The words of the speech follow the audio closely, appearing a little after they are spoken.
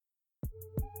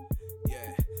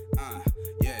Yeah,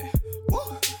 yeah. Woo.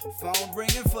 Phone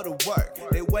ringing for the work.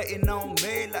 They waiting on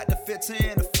me like the 15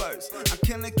 the first. I'm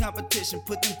killing competition,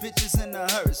 put them bitches in the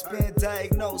hearse. Been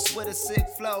diagnosed with a sick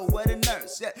flow, with a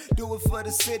nurse. Yeah, do it for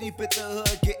the city, but the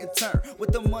hood getting turned.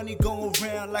 With the money going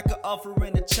around like an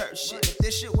offering to church. Shit, if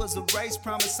this shit was a race,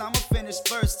 promise I'ma finish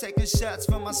first. Taking shots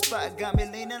from my spot, got me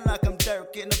leaning like I'm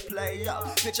Dirk in the playoff.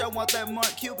 Bitch, I want that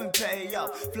Mark Cuban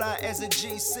payoff. Fly as a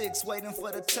G6, waiting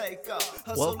for the takeoff.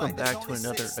 Welcome back to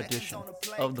another edition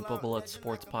of the Bubblettes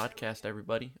Sports Podcast,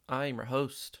 everybody. I am your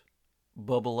host,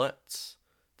 Bubblettes.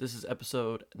 This is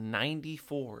episode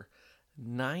 94.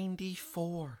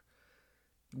 94.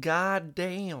 God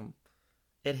damn.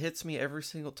 It hits me every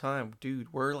single time.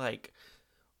 Dude, we're like,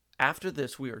 after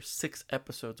this, we are 6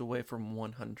 episodes away from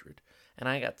 100. And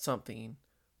I got something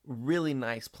really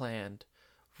nice planned.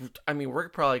 I mean, we're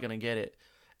probably going to get it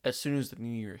as soon as the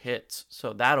new year hits.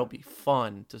 So that'll be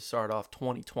fun to start off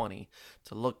 2020,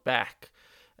 to look back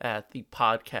at the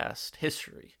podcast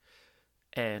history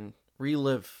and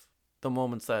relive the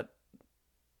moments that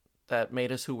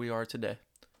made us who we are today.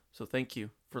 So thank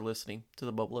you for listening to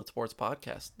the Bubblettes Sports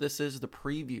Podcast. This is the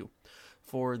preview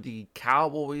for the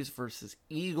Cowboys versus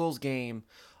Eagles game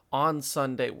on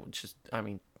Sunday, which is,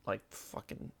 like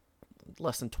fucking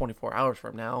less than 24 hours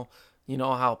from now. You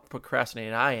know how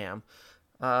procrastinated I am.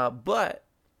 But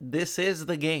this is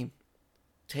the game.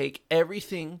 Take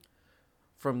everything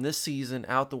from this season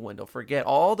out the window. Forget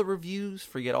all the reviews.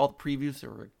 Forget all the previews. They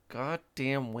were a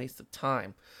goddamn waste of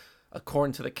time,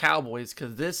 according to the Cowboys,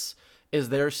 because this is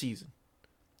their season.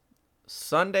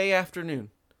 Sunday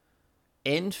afternoon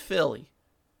in Philly.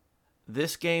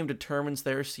 This game determines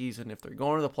their season. If they're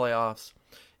going to the playoffs,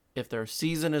 if their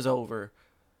season is over,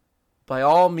 by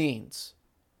all means,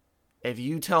 if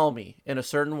you tell me in a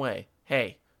certain way,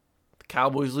 hey, the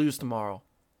Cowboys lose tomorrow,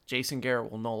 Jason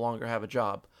Garrett will no longer have a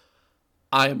job,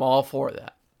 I am all for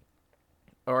that.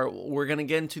 All right, we're going to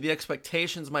get into the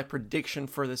expectations, my prediction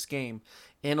for this game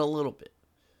in a little bit.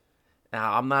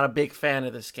 Now, I'm not a big fan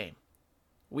of this game.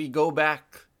 We go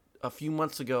back a few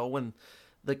months ago when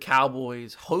the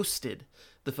Cowboys hosted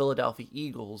the Philadelphia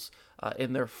Eagles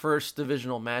in their first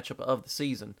divisional matchup of the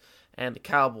season, and the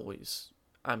Cowboys,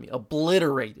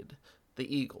 obliterated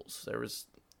the Eagles. There was,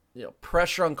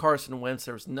 pressure on Carson Wentz.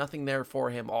 There was nothing there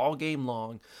for him all game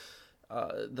long.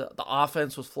 The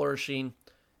offense was flourishing.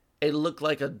 It looked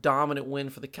like a dominant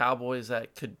win for the Cowboys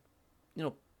that could,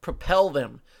 propel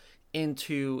them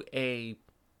into a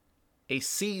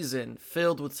season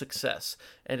filled with success.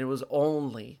 And it was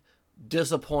only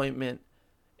disappointment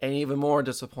and even more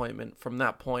disappointment from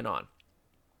that point on.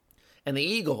 And the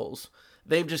Eagles,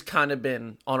 they've just kind of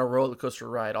been on a roller coaster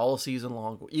ride all season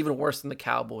long, even worse than the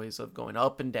Cowboys, of going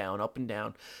up and down, up and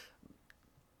down.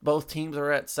 Both teams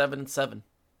are at 7-7.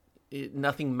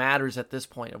 Nothing matters at this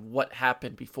point of what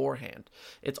happened beforehand.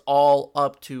 It's all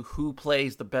up to who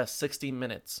plays the best 60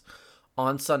 minutes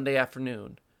on Sunday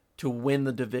afternoon to win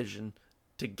the division,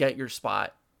 to get your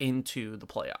spot into the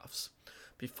playoffs.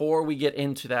 Before we get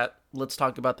into that, let's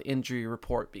talk about the injury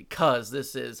report, because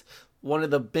this is one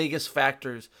of the biggest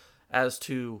factors as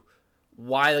to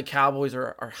why the Cowboys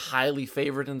are highly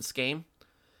favored in this game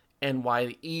and why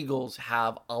the Eagles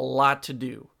have a lot to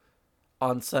do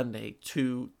on Sunday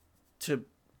to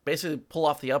basically pull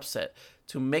off the upset,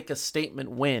 to make a statement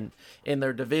win in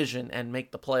their division and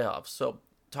make the playoffs. So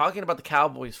talking about the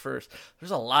Cowboys first,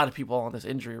 there's a lot of people on this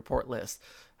injury report list.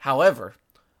 However,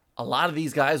 a lot of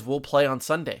these guys will play on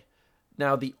Sunday.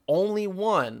 Now, the only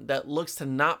one that looks to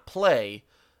not play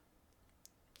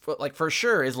for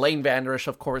sure is Lane Vander Esch,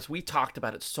 of course. We talked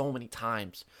about it so many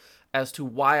times as to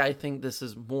why I think this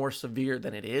is more severe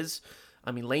than it is.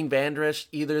 Lane Vander Esch,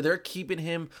 either they're keeping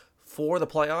him for the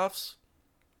playoffs,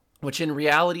 which in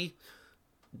reality,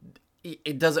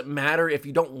 it doesn't matter if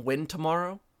you don't win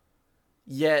tomorrow.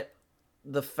 Yet,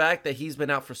 the fact that he's been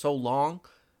out for so long,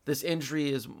 this injury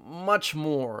is much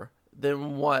more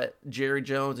than what Jerry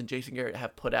Jones and Jason Garrett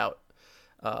have put out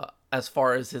as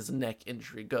far as his neck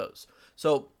injury goes.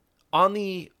 So, on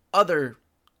the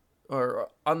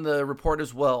report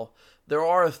as well, there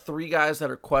are 3 guys that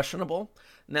are questionable.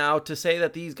 Now, to say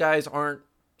that these guys aren't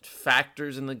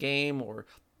factors in the game or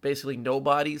basically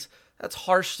nobodies, that's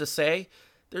harsh to say.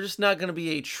 They're just not going to be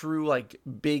a true,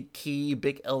 big key,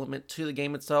 big element to the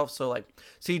game itself. So,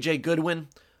 CJ Goodwin,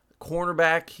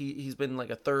 cornerback, he's been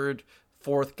a third,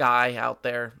 fourth guy out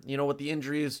there. With the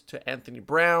injuries to Anthony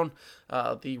Brown,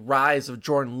 the rise of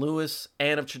Jordan Lewis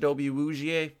and of Chidobe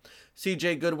Awuzie,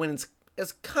 CJ Goodwin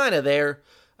is kind of there.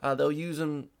 They'll use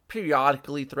him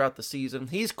periodically throughout the season.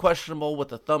 He's questionable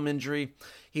with a thumb injury.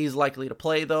 He's likely to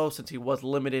play, though, since he was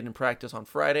limited in practice on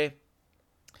Friday.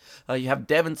 You have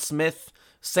Devin Smith,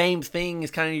 same thing,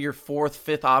 is kind of your fourth,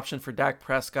 fifth option for Dak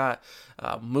Prescott.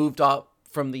 Moved up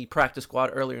from the practice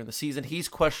squad earlier in the season. He's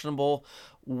questionable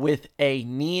with a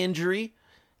knee injury.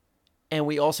 And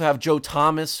we also have Joe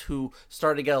Thomas, who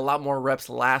started to get a lot more reps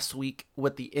last week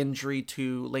with the injury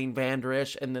to Lane Vander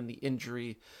Esch, and then the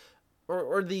injury,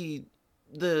 or the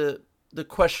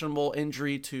questionable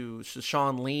injury to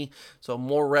Sean Lee. So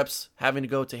more reps having to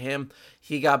go to him.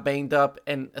 He got banged up,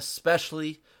 and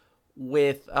especially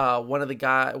with one of the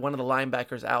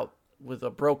linebackers out with a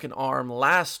broken arm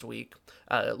last week,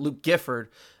 Luke Gifford.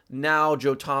 Now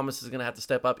Joe Thomas is going to have to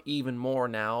step up even more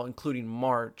now, including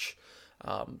March,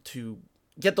 to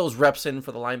get those reps in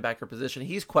for the linebacker position.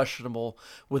 He's questionable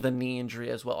with a knee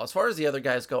injury as well. As far as the other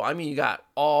guys go, I mean, you got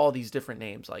all these different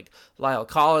names like Lyle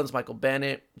Collins, Michael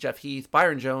Bennett, Jeff Heath,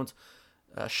 Byron Jones,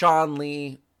 Sean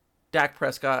Lee, Dak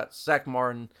Prescott, Zach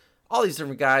Martin, all these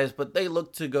different guys, but they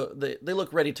look to go. They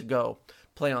look ready to go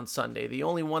play on Sunday. The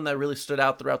only one that really stood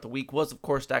out throughout the week was, of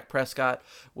course, Dak Prescott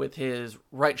with his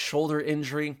right shoulder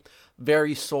injury.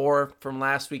 Very sore from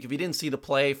last week. If you didn't see the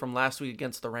play from last week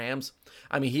against the Rams,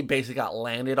 I mean, he basically got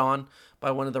landed on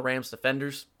by one of the Rams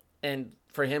defenders. And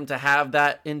for him to have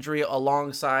that injury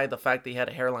alongside the fact that he had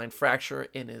a hairline fracture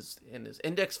in his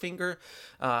index finger,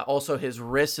 also his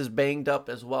wrist is banged up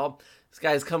as well. This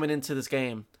guy's coming into this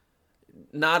game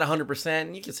not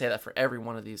 100%. You can say that for every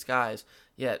one of these guys.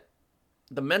 Yet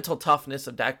the mental toughness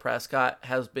of Dak Prescott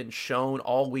has been shown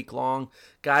all week long.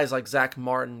 Guys like Zach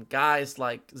Martin, guys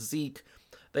like Zeke,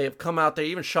 they have come out there.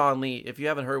 Even Sean Lee, if you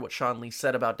haven't heard what Sean Lee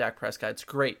said about Dak Prescott, it's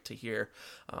great to hear.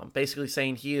 Basically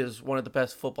saying he is one of the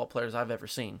best football players I've ever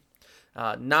seen.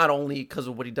 Not only because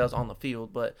of what he does on the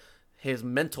field, but his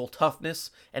mental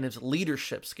toughness and his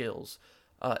leadership skills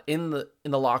in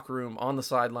the locker room, on the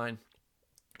sideline,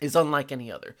 is unlike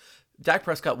any other. Dak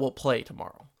Prescott will play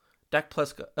tomorrow. Dak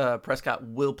Prescott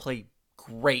will play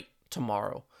great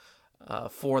tomorrow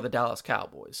for the Dallas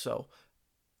Cowboys. So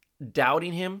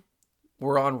doubting him,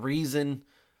 we're on reason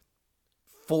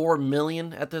 4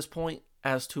 million at this point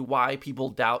as to why people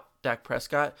doubt Dak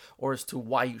Prescott, or as to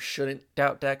why you shouldn't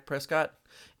doubt Dak Prescott,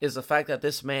 is the fact that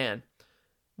this man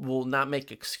will not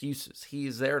make excuses. He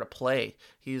is there to play.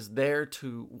 He is there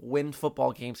to win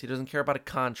football games. He doesn't care about a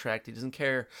contract. He doesn't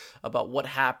care about what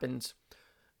happens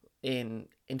in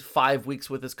 5 weeks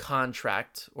with his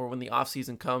contract, or when the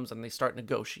offseason comes and they start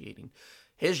negotiating.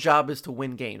 His job is to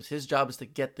win games. His job is to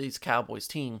get this Cowboys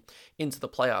team into the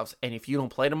playoffs. And if you don't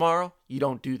play tomorrow, you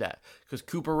don't do that. Because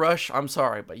Cooper Rush, I'm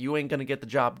sorry, but you ain't going to get the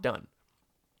job done,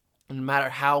 no matter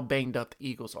how banged up the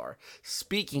Eagles are.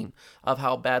 Speaking of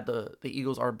how bad the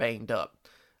Eagles are banged up,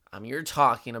 you're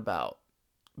talking about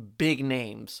big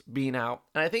names being out.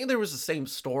 And I think there was the same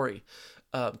story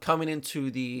coming into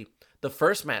the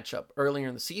first matchup earlier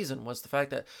in the season, was the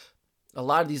fact that a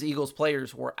lot of these Eagles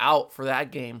players were out for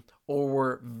that game or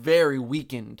were very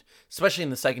weakened, especially in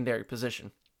the secondary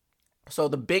position. So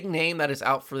the big name that is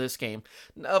out for this game,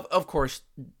 of course,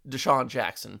 Deshaun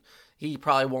Jackson. He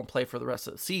probably won't play for the rest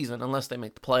of the season unless they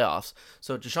make the playoffs.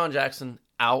 So Deshaun Jackson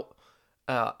out.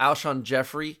 Alshon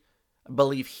Jeffrey, I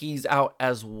believe he's out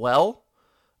as well.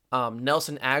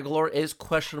 Nelson Aguilar is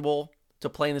questionable to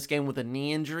play in this game with a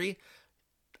knee injury.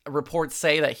 Reports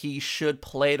say that he should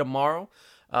play tomorrow.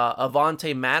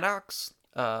 Avonte Maddox,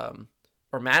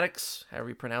 or Maddox, however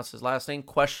you pronounce his last name,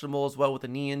 questionable as well with a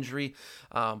knee injury.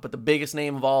 But the biggest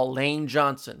name of all, Lane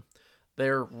Johnson,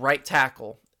 their right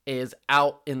tackle, is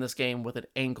out in this game with an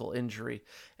ankle injury.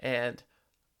 And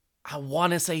I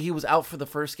want to say he was out for the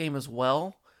first game as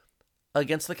well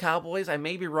against the Cowboys. I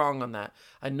may be wrong on that.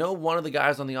 I know one of the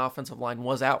guys on the offensive line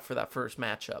was out for that first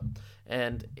matchup.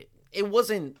 And it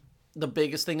wasn't the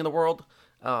biggest thing in the world.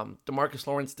 DeMarcus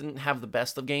Lawrence didn't have the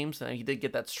best of games, and he did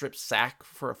get that strip sack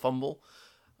for a fumble,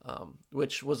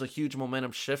 which was a huge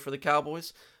momentum shift for the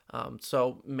Cowboys.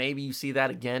 So maybe you see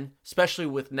that again, especially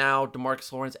with now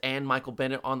DeMarcus Lawrence and Michael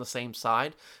Bennett on the same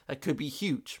side. That could be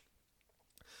huge.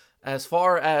 As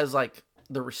far as like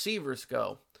the receivers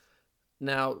go,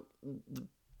 now the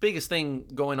biggest thing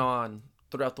going on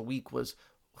throughout the week was,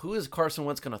 who is Carson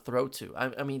Wentz going to throw to?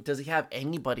 I mean, does he have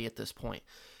anybody at this point?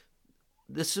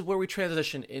 This is where we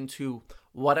transition into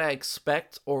what I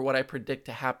expect or what I predict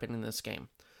to happen in this game.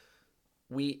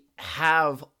 We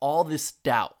have all this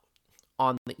doubt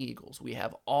on the Eagles. We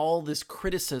have all this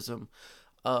criticism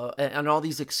and all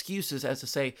these excuses as to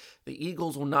say the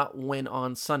Eagles will not win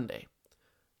on Sunday.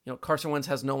 You know, Carson Wentz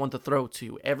has no one to throw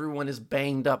to. Everyone is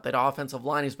banged up. That offensive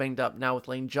line is banged up now with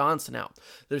Lane Johnson out.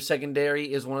 Their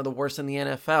secondary is one of the worst in the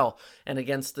NFL. And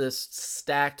against this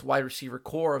stacked wide receiver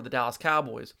core of the Dallas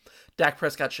Cowboys, Dak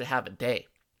Prescott should have a day.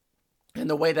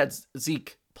 And the way that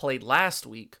Zeke played last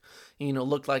week,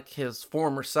 looked like his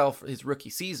former self, his rookie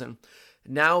season.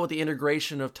 Now with the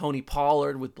integration of Tony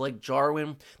Pollard with Blake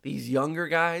Jarwin, these younger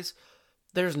guys,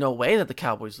 there's no way that the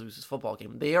Cowboys lose this football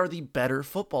game. They are the better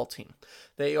football team.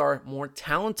 They are more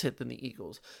talented than the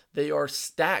Eagles. They are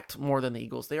stacked more than the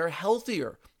Eagles. They are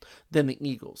healthier than the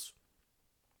Eagles.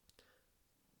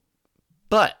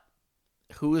 But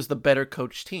who is the better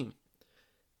coached team?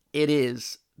 It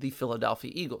is the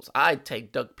Philadelphia Eagles. I'd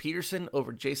take Doug Peterson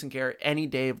over Jason Garrett any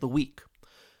day of the week.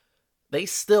 They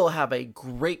still have a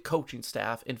great coaching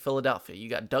staff in Philadelphia. You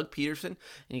got Doug Peterson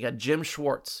and you got Jim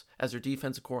Schwartz as their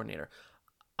defensive coordinator.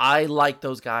 I like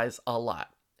those guys a lot.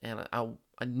 And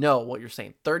I know what you're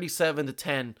saying.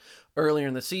 37-10 earlier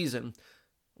in the season.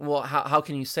 Well, how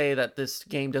can you say that this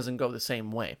game doesn't go the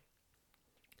same way?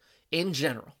 In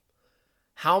general,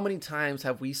 how many times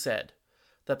have we said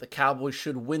that the Cowboys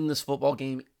should win this football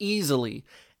game easily,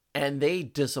 and they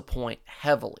disappoint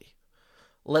heavily?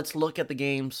 Let's look at the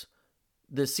games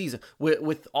this season.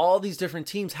 With all these different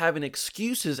teams having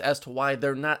excuses as to why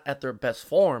they're not at their best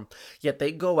form, yet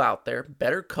they go out there,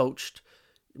 better coached,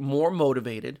 more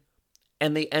motivated,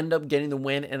 and they end up getting the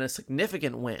win, and a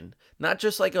significant win. Not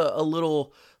just like a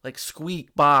little like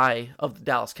squeak by of the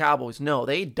Dallas Cowboys. No,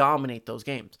 they dominate those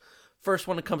games. First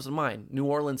one that comes to mind, New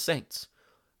Orleans Saints.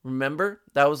 Remember,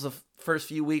 that was the first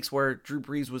few weeks where Drew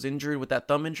Brees was injured with that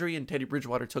thumb injury and Teddy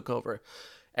Bridgewater took over.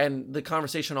 And the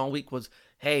conversation all week was,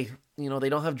 hey, they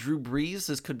don't have Drew Brees.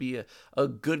 This could be a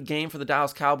good game for the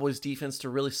Dallas Cowboys defense to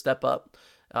really step up.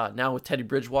 Now with Teddy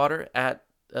Bridgewater at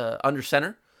under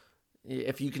center,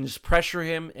 if you can just pressure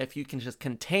him, if you can just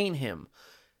contain him,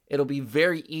 it'll be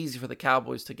very easy for the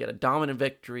Cowboys to get a dominant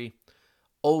victory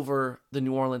over the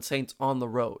New Orleans Saints on the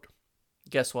road.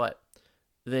 Guess what?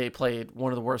 They played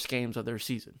one of the worst games of their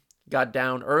season. Got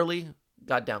down early,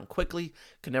 got down quickly,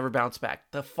 could never bounce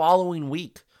back. The following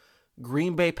week,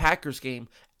 Green Bay Packers game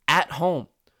at home,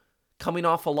 coming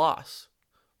off a loss.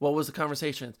 What was the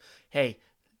conversation? Hey,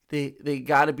 they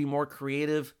got to be more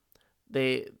creative.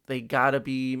 They got to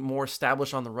be more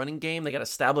established on the running game. They got to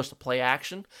establish the play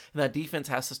action, and that defense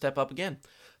has to step up again.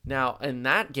 Now, in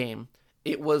that game,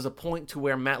 it was a point to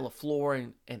where Matt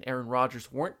LaFleur and Aaron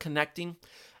Rodgers weren't connecting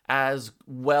as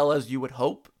well as you would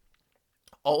hope.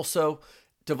 Also,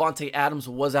 Devontae Adams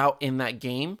was out in that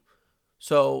game,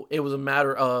 so it was a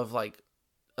matter of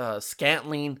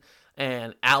Scantling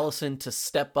and Allison to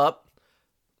step up.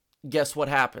 Guess what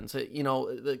happens?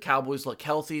 The Cowboys look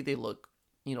healthy, they look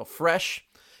fresh,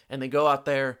 and they go out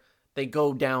there, they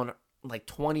go down like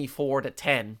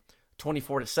 24-10,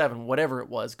 24-7, whatever it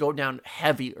was, go down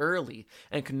heavy early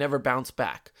and could never bounce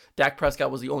back. Dak Prescott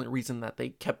was the only reason that they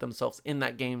kept themselves in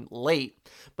that game late,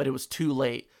 but it was too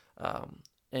late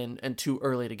and too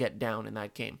early to get down in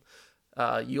that game.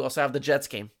 You also have the Jets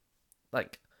game.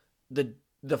 Like the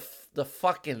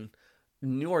fucking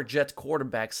New York Jets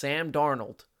quarterback, Sam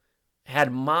Darnold,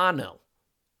 had mono.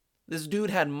 This dude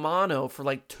had mono for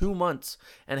like 2 months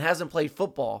and hasn't played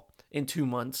football in 2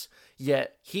 months,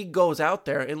 yet he goes out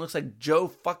there and looks like Joe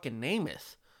fucking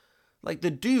Namath. Like, the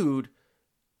dude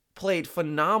played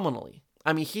phenomenally.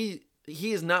 I mean, he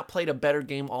has not played a better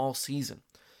game all season.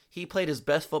 He played his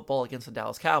best football against the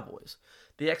Dallas Cowboys.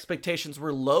 The expectations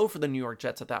were low for the New York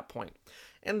Jets at that point.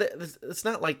 And it's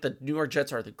not like the New York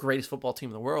Jets are the greatest football team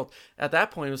in the world. At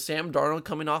that point, it was Sam Darnold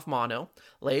coming off mono,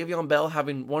 Le'Veon Bell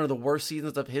having one of the worst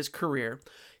seasons of his career.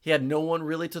 He had no one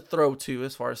really to throw to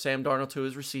as far as Sam Darnold to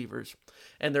his receivers.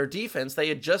 And their defense, they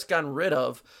had just gotten rid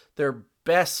of their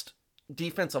best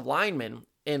defensive lineman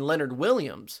in Leonard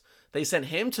Williams. They sent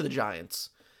him to the Giants.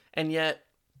 And yet,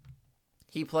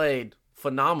 he played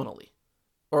phenomenally.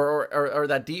 Or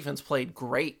that defense played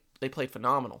great. They played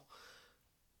phenomenal.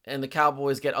 And the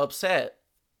Cowboys get upset.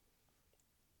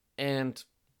 And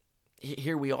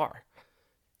here we are.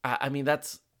 I mean,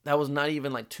 that was not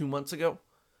even like 2 months ago.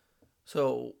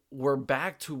 So we're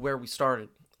back to where we started.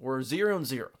 We're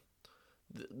 0-0.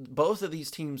 Both of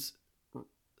these teams'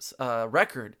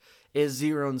 record is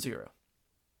 0-0.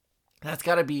 That's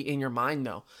got to be in your mind,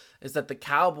 though, is that the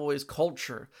Cowboys'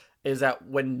 culture is that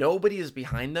when nobody is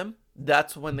behind them,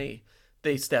 that's when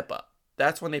they step up.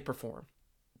 That's when they perform.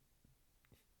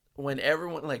 When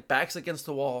everyone backs against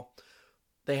the wall,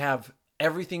 they have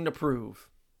everything to prove.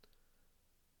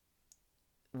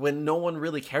 When no one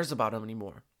really cares about them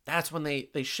anymore, that's when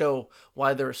they show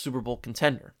why they're a Super Bowl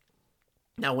contender.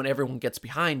 Now, when everyone gets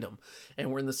behind them, and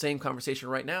we're in the same conversation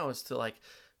right now as to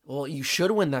well, you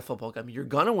should win that football game. You're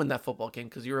going to win that football game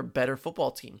because you're a better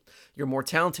football team. You're more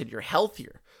talented. You're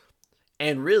healthier.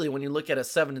 And really, when you look at a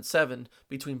 7-7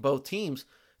 between both teams,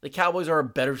 the Cowboys are a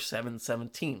better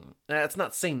 7-7 team. That's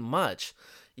not saying much.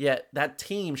 Yet that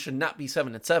team should not be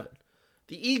 7-7.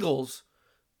 The Eagles,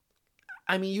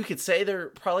 I mean, you could say they're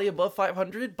probably above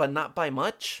 500, but not by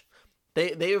much.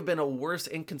 They have been a worse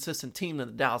inconsistent team than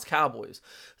the Dallas Cowboys.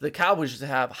 The Cowboys just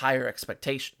have higher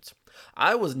expectations.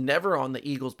 I was never on the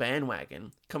Eagles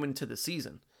bandwagon coming into the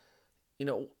season. You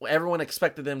know, everyone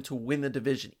expected them to win the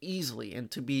division easily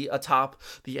and to be atop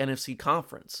the NFC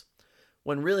conference.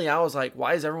 When really I was like,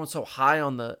 why is everyone so high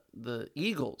on the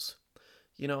Eagles?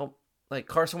 You know, like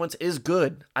Carson Wentz is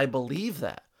good. I believe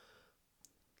that.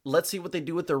 Let's see what they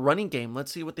do with their running game.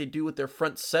 Let's see what they do with their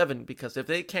front seven, because if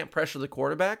they can't pressure the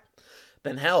quarterback,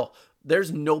 then hell,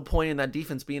 there's no point in that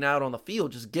defense being out on the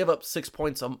field. Just give up 6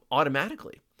 points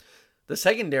automatically. The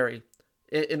secondary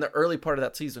in the early part of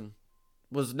that season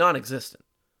was non-existent.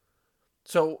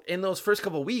 So in those first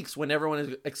couple of weeks, when everyone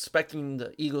is expecting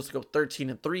the Eagles to go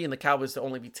 13-3 and the Cowboys to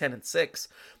only be 10-6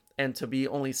 and to be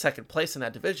only second place in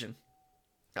that division,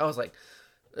 I was like,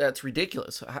 that's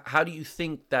ridiculous. How do you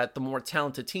think that the more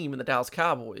talented team in the Dallas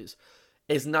Cowboys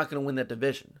is not going to win that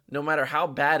division, no matter how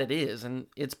bad it is? And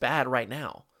it's bad right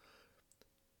now.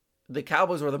 The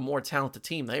Cowboys are the more talented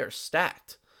team. They are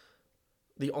stacked.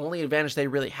 The only advantage they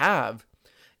really have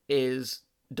is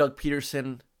Doug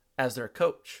Peterson as their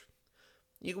coach.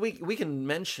 We can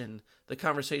mention the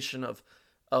conversation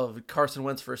of Carson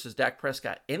Wentz versus Dak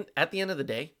Prescott. At the end of the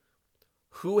day,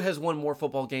 who has won more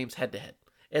football games head-to-head?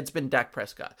 It's been Dak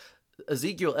Prescott.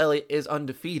 Ezekiel Elliott is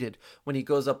undefeated when he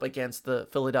goes up against the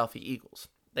Philadelphia Eagles.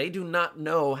 They do not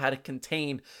know how to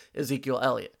contain Ezekiel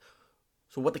Elliott.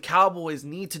 So what the Cowboys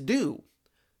need to do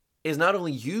is not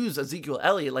only use Ezekiel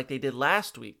Elliott like they did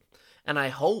last week, and I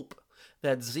hope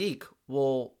that Zeke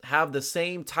will have the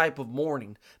same type of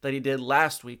morning that he did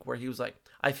last week, where he was like,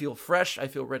 I feel fresh, I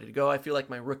feel ready to go, I feel like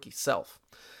my rookie self.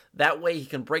 That way he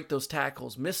can break those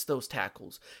tackles, miss those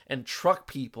tackles, and truck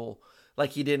people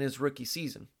like he did in his rookie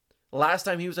season. Last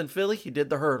time he was in Philly, he did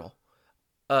the hurdle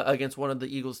against one of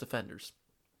the Eagles defenders.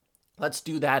 Let's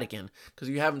do that again, because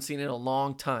you haven't seen it in a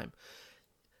long time.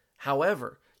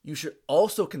 However, you should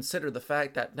also consider the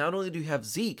fact that not only do you have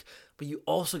Zeke, but you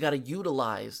also got to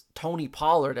utilize Tony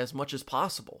Pollard as much as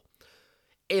possible.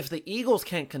 If the Eagles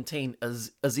can't contain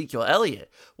Ezekiel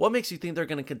Elliott, what makes you think they're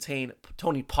going to contain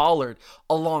Tony Pollard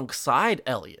alongside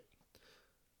Elliott?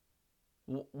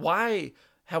 Why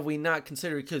have we not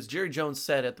considered? Because Jerry Jones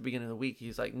said at the beginning of the week,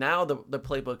 he's like, now the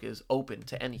playbook is open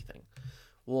to anything.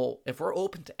 Well, if we're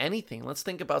open to anything, let's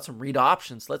think about some read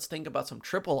options. Let's think about some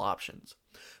triple options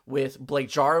with Blake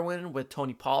Jarwin, with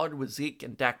Tony Pollard, with Zeke,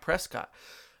 and Dak Prescott.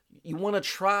 You want to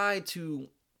try to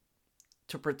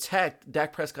protect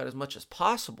Dak Prescott as much as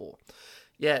possible.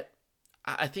 Yet,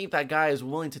 I think that guy is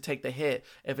willing to take the hit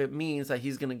if it means that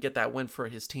he's going to get that win for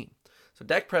his team. So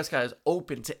Dak Prescott is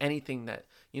open to anything that,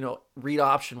 read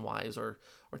option wise, or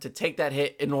to take that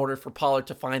hit in order for Pollard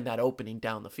to find that opening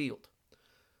down the field.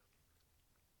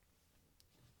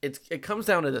 It comes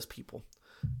down to this, people,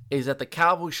 is that the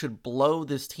Cowboys should blow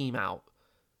this team out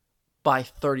by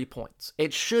 30 points.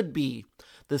 It should be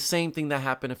the same thing that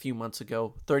happened a few months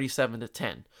ago,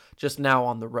 37-10, just now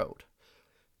on the road.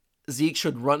 Zeke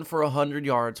should run for 100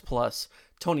 yards plus.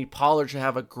 Tony Pollard should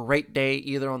have a great day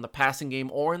either on the passing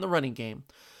game or in the running game.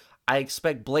 I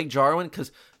expect Blake Jarwin,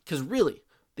 because really,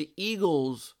 the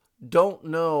Eagles don't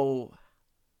know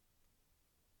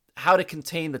how to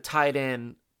contain the tight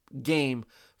end game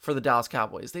for the Dallas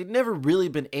Cowboys. They've never really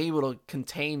been able to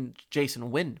contain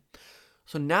Jason Witten.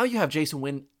 So now you have Jason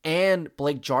Witten and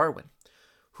Blake Jarwin,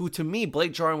 who to me,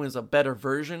 Blake Jarwin is a better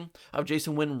version of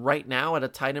Jason Witten right now at a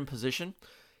tight end position.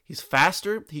 He's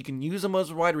faster, he can use him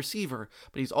as a wide receiver,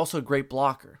 but he's also a great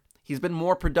blocker. He's been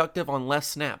more productive on less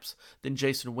snaps than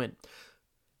Jason Witten.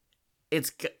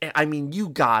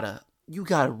 You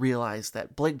gotta realize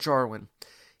that Blake Jarwin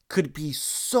could be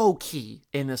so key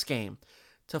in this game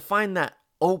to find that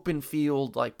open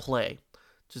field like play,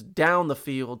 just down the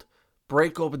field,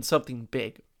 break open something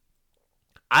big.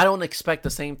 I don't expect the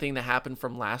same thing to happen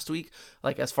from last week,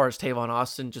 like as far as Tavon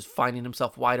Austin just finding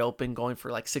himself wide open, going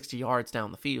for like 60 yards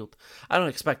down the field. I don't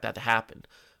expect that to happen.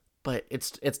 But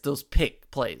it's those pick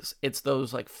plays. It's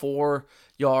those like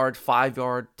 4-yard,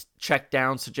 5-yard check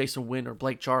downs to Jason Witten or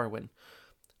Blake Jarwin.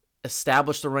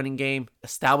 Establish the running game,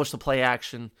 establish the play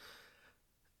action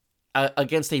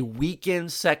against a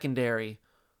weakened secondary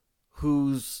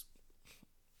whose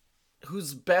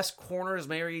best corner is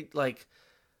maybe like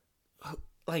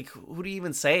who do you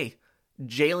even say?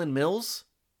 Jalen Mills?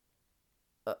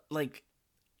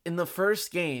 In the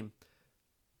first game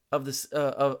of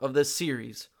this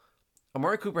series,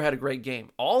 Amari Cooper had a great game.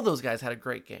 All those guys had a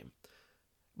great game.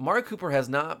 Amari Cooper has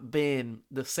not been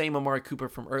the same Amari Cooper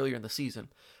from earlier in the season.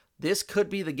 This could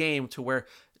be the game to where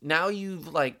now you've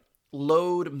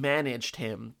load managed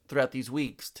him throughout these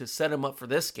weeks to set him up for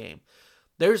this game.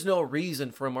 There's no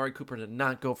reason for Amari Cooper to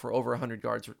not go for over 100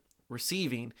 yards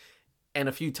receiving and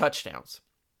a few touchdowns.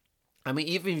 I mean,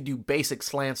 even if you do basic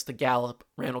slants to Gallup,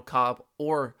 Randall Cobb,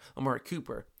 or Amari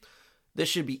Cooper, this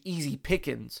should be easy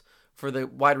pickings for the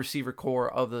wide receiver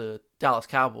core of the Dallas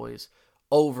Cowboys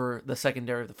over the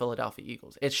secondary of the Philadelphia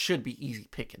Eagles. It should be easy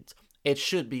pickings. It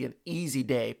should be an easy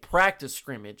day, practice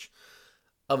scrimmage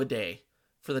of a day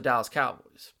for the Dallas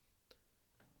Cowboys.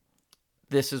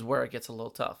 This is where it gets a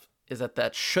little tough, is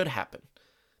that should happen.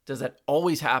 Does that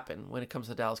always happen when it comes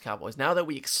to Dallas Cowboys? Now that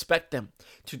we expect them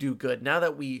to do good, now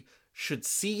that we should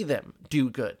see them do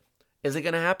good, is it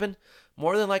going to happen?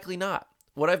 More than likely not.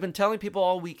 What I've been telling people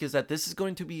all week is that this is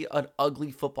going to be an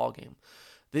ugly football game.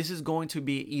 This is going to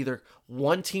be either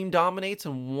one team dominates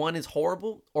and one is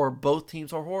horrible, or both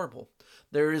teams are horrible.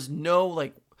 There is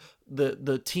no,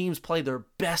 the teams play their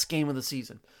best game of the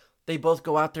season. They both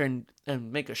go out there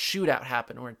and make a shootout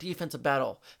happen or a defensive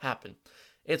battle happen.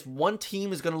 It's one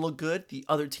team is going to look good, the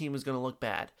other team is going to look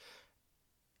bad.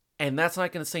 And that's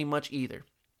not going to say much either.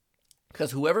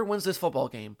 Because whoever wins this football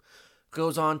game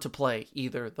goes on to play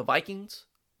either the Vikings,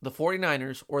 the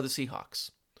 49ers, or the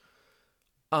Seahawks.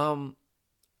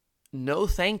 No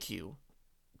thank you.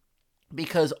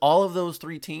 Because all of those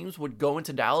three teams would go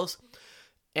into Dallas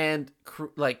and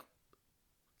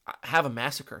have a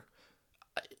massacre.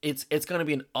 It's going to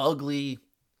be an ugly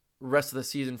rest of the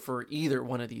season for either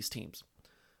one of these teams.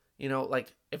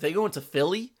 If they go into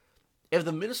Philly, if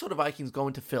the Minnesota Vikings go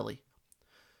into Philly,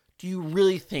 do you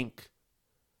really think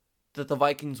that the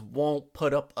Vikings won't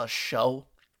put up a show?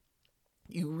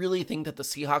 You really think that the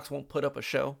Seahawks won't put up a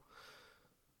show?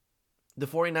 The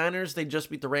 49ers, they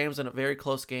just beat the Rams in a very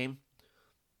close game.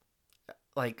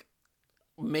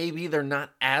 Maybe they're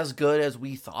not as good as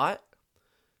we thought,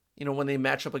 when they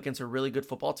match up against a really good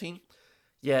football team.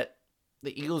 Yet,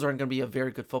 the Eagles aren't going to be a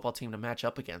very good football team to match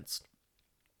up against.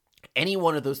 Any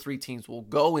one of those three teams will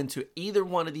go into either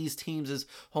one of these teams'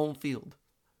 home field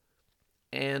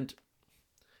and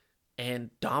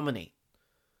dominate.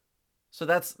 So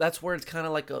that's where it's kind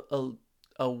of like a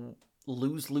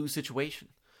lose-lose situation.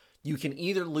 You can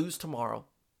either lose tomorrow,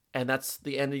 and that's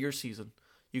the end of your season.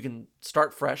 You can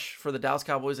start fresh for the Dallas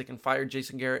Cowboys. They can fire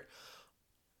Jason Garrett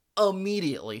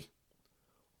immediately.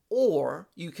 Or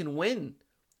you can win,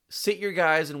 sit your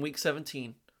guys in Week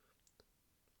 17,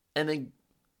 and then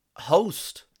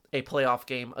host a playoff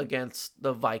game against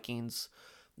the Vikings,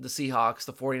 the Seahawks,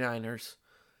 the 49ers,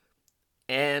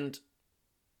 and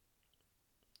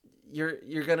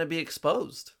you're going to be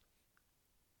exposed.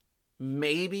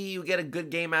 Maybe you get a good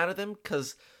game out of them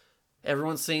because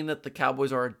everyone's saying that the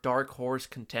Cowboys are a dark horse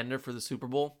contender for the Super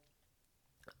Bowl.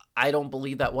 I don't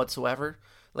believe that whatsoever.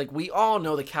 We all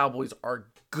know the Cowboys are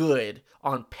good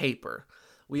on paper.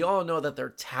 We all know that they're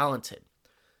talented.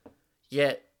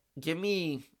 Yet, give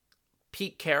me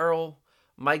Pete Carroll,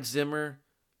 Mike Zimmer.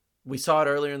 We saw it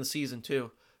earlier in the season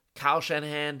too. Kyle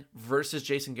Shanahan versus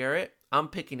Jason Garrett. I'm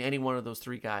picking any one of those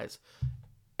three guys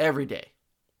every day.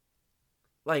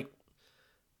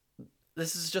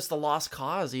 This is just a lost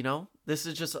cause, This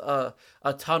is just a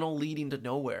tunnel leading to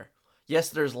nowhere. Yes,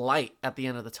 there's light at the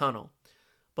end of the tunnel,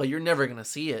 but you're never going to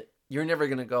see it. You're never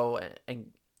going to go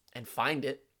and find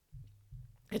it.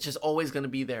 It's just always going to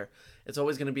be there. It's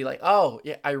always going to be oh,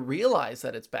 yeah, I realize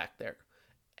that it's back there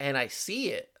and I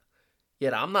see it,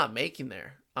 yet I'm not making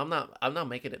there. I'm not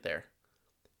making it there.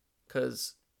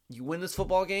 Because you win this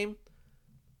football game,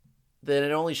 then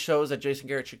it only shows that Jason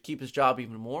Garrett should keep his job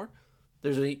even more.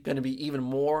 There's going to be even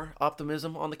more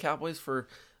optimism on the Cowboys for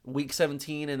Week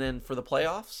 17 and then for the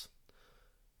playoffs.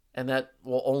 And that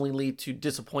will only lead to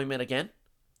disappointment again.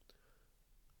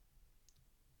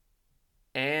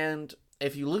 And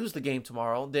if you lose the game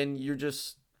tomorrow, then you're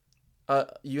just,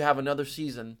 you have another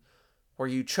season where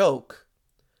you choke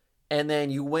and then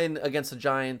you win against the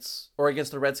Giants or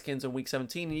against the Redskins in Week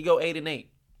 17 and you go 8-8.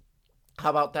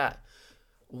 How about that?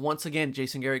 Once again,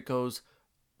 Jason Garrett goes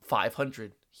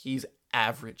 500. He's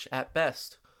average at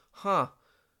best.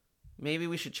 Maybe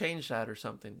we should change that or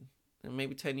something. And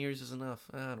maybe 10 years is enough.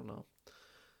 I don't know.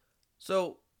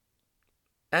 So,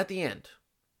 at the end,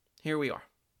 here we are.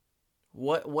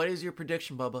 What is your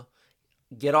prediction, Bubba?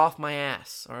 Get off my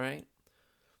ass, all right?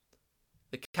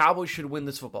 The Cowboys should win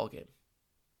this football game.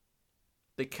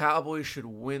 The Cowboys should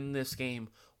win this game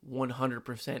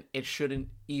 100%. It shouldn't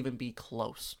even be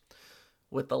close.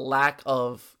 With the lack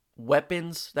of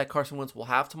weapons that Carson Wentz will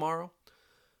have tomorrow,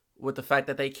 with the fact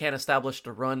that they can't establish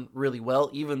the run really well,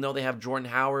 even though they have Jordan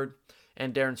Howard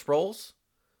and Darren Sproles,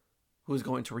 who's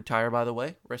going to retire, by the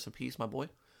way. Rest in peace, my boy.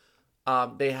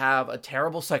 They have a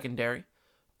terrible secondary.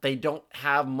 They don't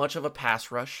have much of a pass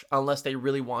rush unless they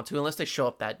really want to, unless they show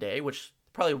up that day, which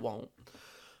probably won't.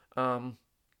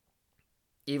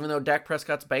 Even though Dak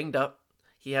Prescott's banged up,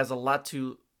 he has a lot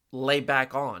to lay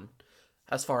back on.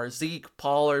 As far as Zeke,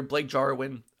 Pollard, Blake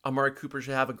Jarwin, Amari Cooper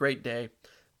should have a great day.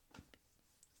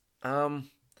 And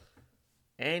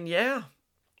yeah,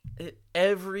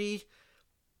 every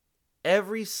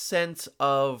sense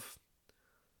of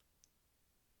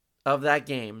that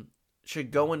game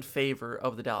should go in favor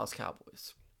of the Dallas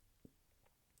Cowboys.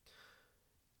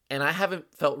 And I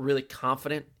haven't felt really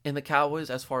confident in the Cowboys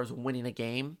as far as winning a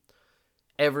game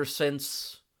ever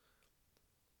since.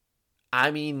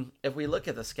 I mean, if we look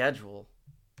at the schedule,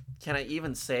 can I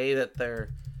even say that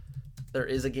there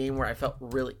is a game where I felt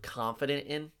really confident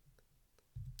in?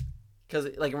 Because,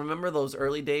 like, remember those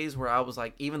early days where I was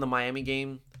like, even the Miami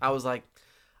game, I was like,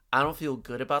 I don't feel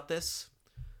good about this.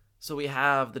 So we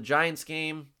have the Giants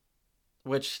game,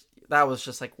 which that was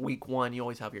just like week 1. You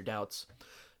always have your doubts.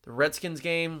 The Redskins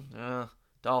game,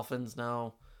 Dolphins,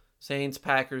 no. Saints,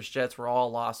 Packers, Jets were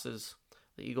all losses.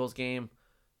 The Eagles game,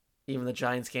 even the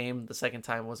Giants game, the second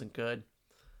time wasn't good.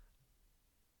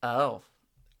 Oh,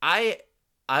 I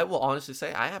will honestly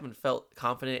say I haven't felt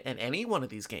confident in any one of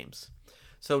these games.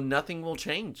 So nothing will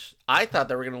change. I thought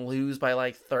they were going to lose by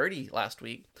like 30 last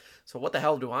week. So what the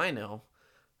hell do I know?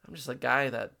 I'm just a guy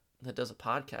that does a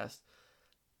podcast.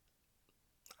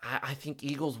 I think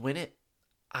Eagles win it.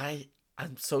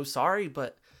 I'm so sorry,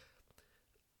 but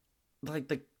like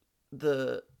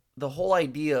the whole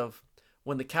idea of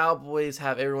when the Cowboys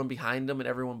have everyone behind them and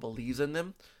everyone believes in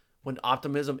them, when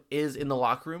optimism is in the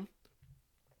locker room,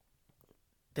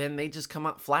 then they just come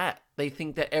out flat. They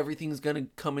think that everything's going to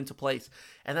come into place.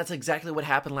 And that's exactly what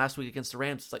happened last week against the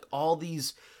Rams. It's like all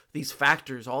these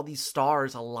factors, all these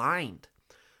stars aligned,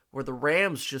 where the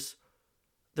Rams just,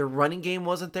 their running game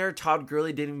wasn't there. Todd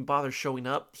Gurley didn't even bother showing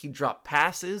up. He dropped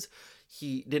passes.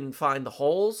 He didn't find the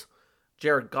holes.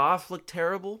 Jared Goff looked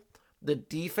terrible. The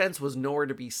defense was nowhere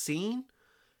to be seen.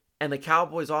 And the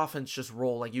Cowboys offense just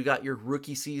rolled. Like, you got your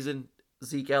rookie season,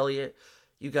 Zeke Elliott.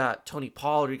 You got Tony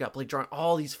Pollard. You got Blake Jarwin.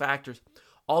 All these factors.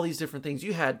 All these different things.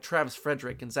 You had Travis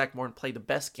Frederick and Zach Morton play the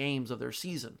best games of their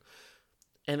season.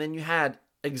 And then you had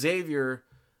Xavier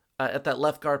at that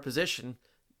left guard position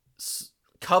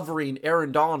covering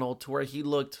Aaron Donald to where he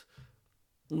looked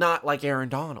not like Aaron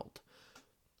Donald.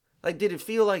 Like, did it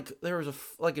feel like there was a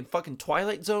fucking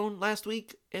Twilight Zone last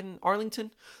week in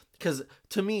Arlington? Because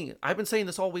to me, I've been saying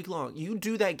this all week long. You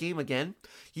do that game again.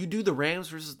 You do the Rams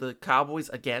versus the Cowboys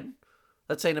again.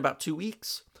 Let's say in about 2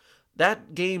 weeks.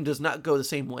 That game does not go the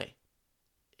same way.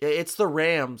 It's the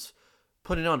Rams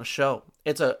putting on a show.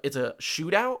 It's a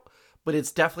shootout, but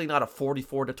it's definitely not a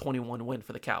 44-21 win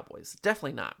for the Cowboys.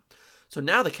 Definitely not. So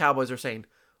now the Cowboys are saying,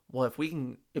 well, if we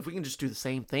can just do the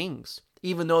same things,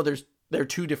 even though they're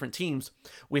two different teams,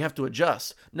 we have to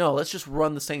adjust. No, let's just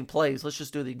run the same plays. Let's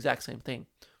just do the exact same thing.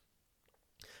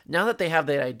 Now that they have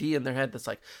that idea in their head that's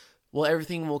like, well,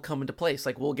 everything will come into place.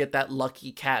 Like, we'll get that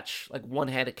lucky catch, like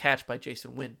one-handed catch by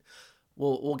Jason Wynn.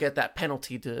 We'll get that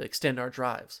penalty to extend our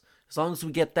drives. As long as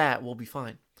we get that, we'll be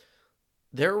fine.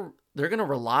 They're going to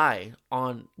rely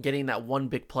on getting that one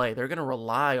big play. They're going to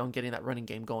rely on getting that running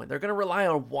game going. They're going to rely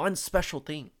on one special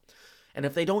thing. And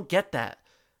if they don't get that,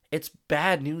 it's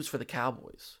bad news for the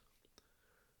Cowboys.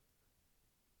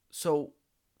 So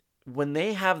when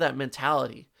they have that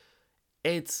mentality,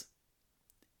 it's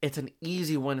an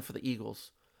easy win for the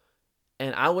Eagles.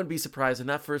 And I wouldn't be surprised in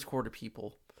that first quarter,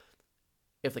 people,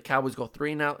 if the Cowboys go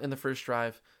 3-and-out in the first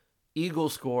drive,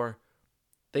 Eagles score,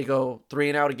 they go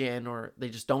 3-and-out again, or they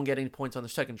just don't get any points on the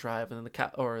second drive, and then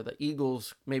the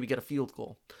Eagles maybe get a field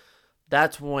goal.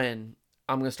 That's when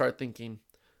I'm going to start thinking,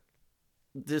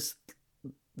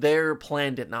 their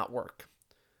plan did not work.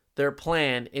 Their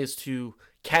plan is to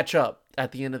catch up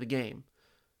at the end of the game,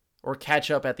 or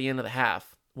catch up at the end of the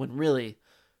half, when really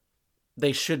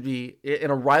they should be,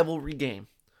 in a rivalry game,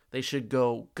 they should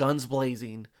go guns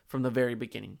blazing from the very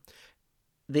beginning.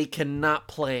 They cannot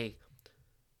play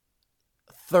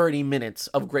 30 minutes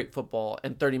of great football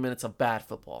and 30 minutes of bad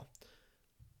football,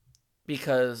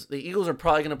 because the Eagles are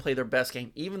probably going to play their best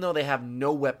game, even though they have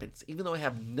no weapons, even though they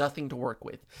have nothing to work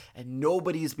with, and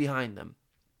nobody is behind them.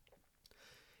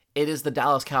 It is the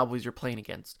Dallas Cowboys you're playing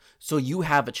against, so you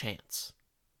have a chance.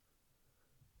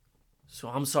 So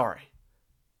I'm sorry,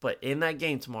 but in that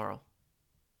game tomorrow,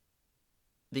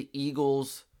 the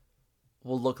Eagles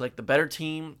will look like the better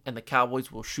team, and the Cowboys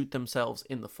will shoot themselves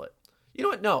in the foot. You know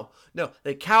what? No.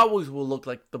 The Cowboys will look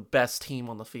like the best team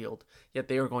on the field, yet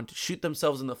they are going to shoot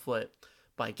themselves in the foot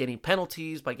by getting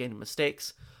penalties, by getting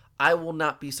mistakes. I will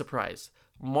not be surprised.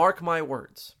 Mark my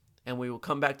words, and we will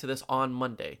come back to this on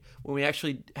Monday when we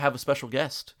actually have a special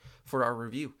guest for our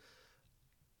review.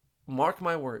 Mark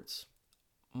my words,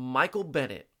 Michael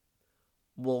Bennett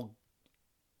will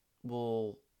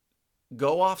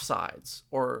go off sides,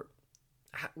 or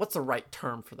what's the right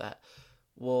term for that?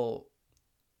 Will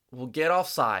get off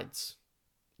sides,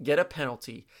 get a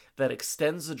penalty that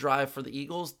extends the drive for the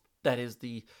Eagles. That is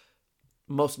the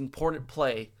most important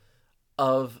play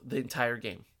of the entire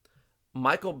game.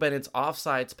 Michael Bennett's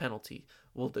offsides penalty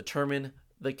will determine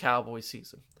the Cowboys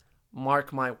season.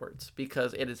 Mark my words,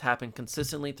 because it has happened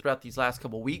consistently throughout these last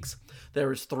couple weeks. There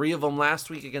was 3 of them last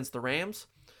week against the Rams.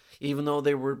 Even though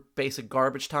they were basic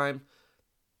garbage time,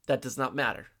 that does not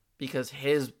matter, because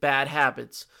his bad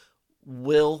habits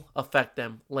will affect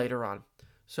them later on.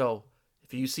 So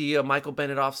if you see a Michael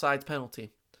Bennett offsides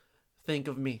penalty, think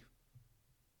of me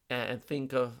and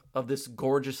think of this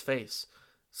gorgeous face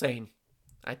saying,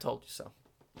 I told you so.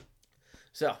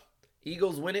 So,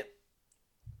 Eagles win it.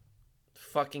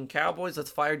 Fucking Cowboys,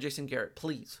 let's fire Jason Garrett.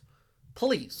 Please.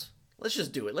 Please. Let's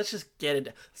just do it. Let's just get it.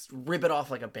 Let's rip it off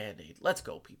like a Band-Aid. Let's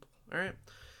go, people. All right?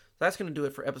 That's going to do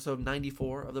it for episode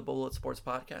 94 of the Bullet Sports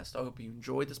Podcast. I hope you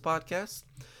enjoyed this podcast.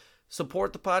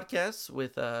 Support the podcast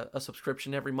with a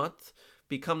subscription every month.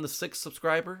 Become the 6th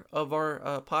subscriber of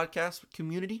our podcast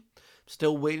community.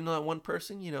 Still waiting on that one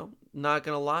person, not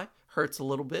going to lie. Hurts a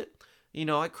little bit.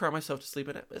 I cry myself to sleep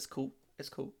at it. It's cool. It's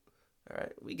cool. All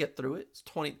right, we get through it. It's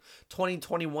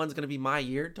 2021 is going to be my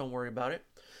year. Don't worry about it.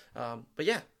 But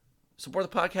yeah,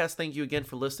 support the podcast. Thank you again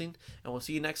for listening, and we'll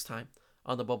see you next time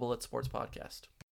on the Bullet Sports Podcast.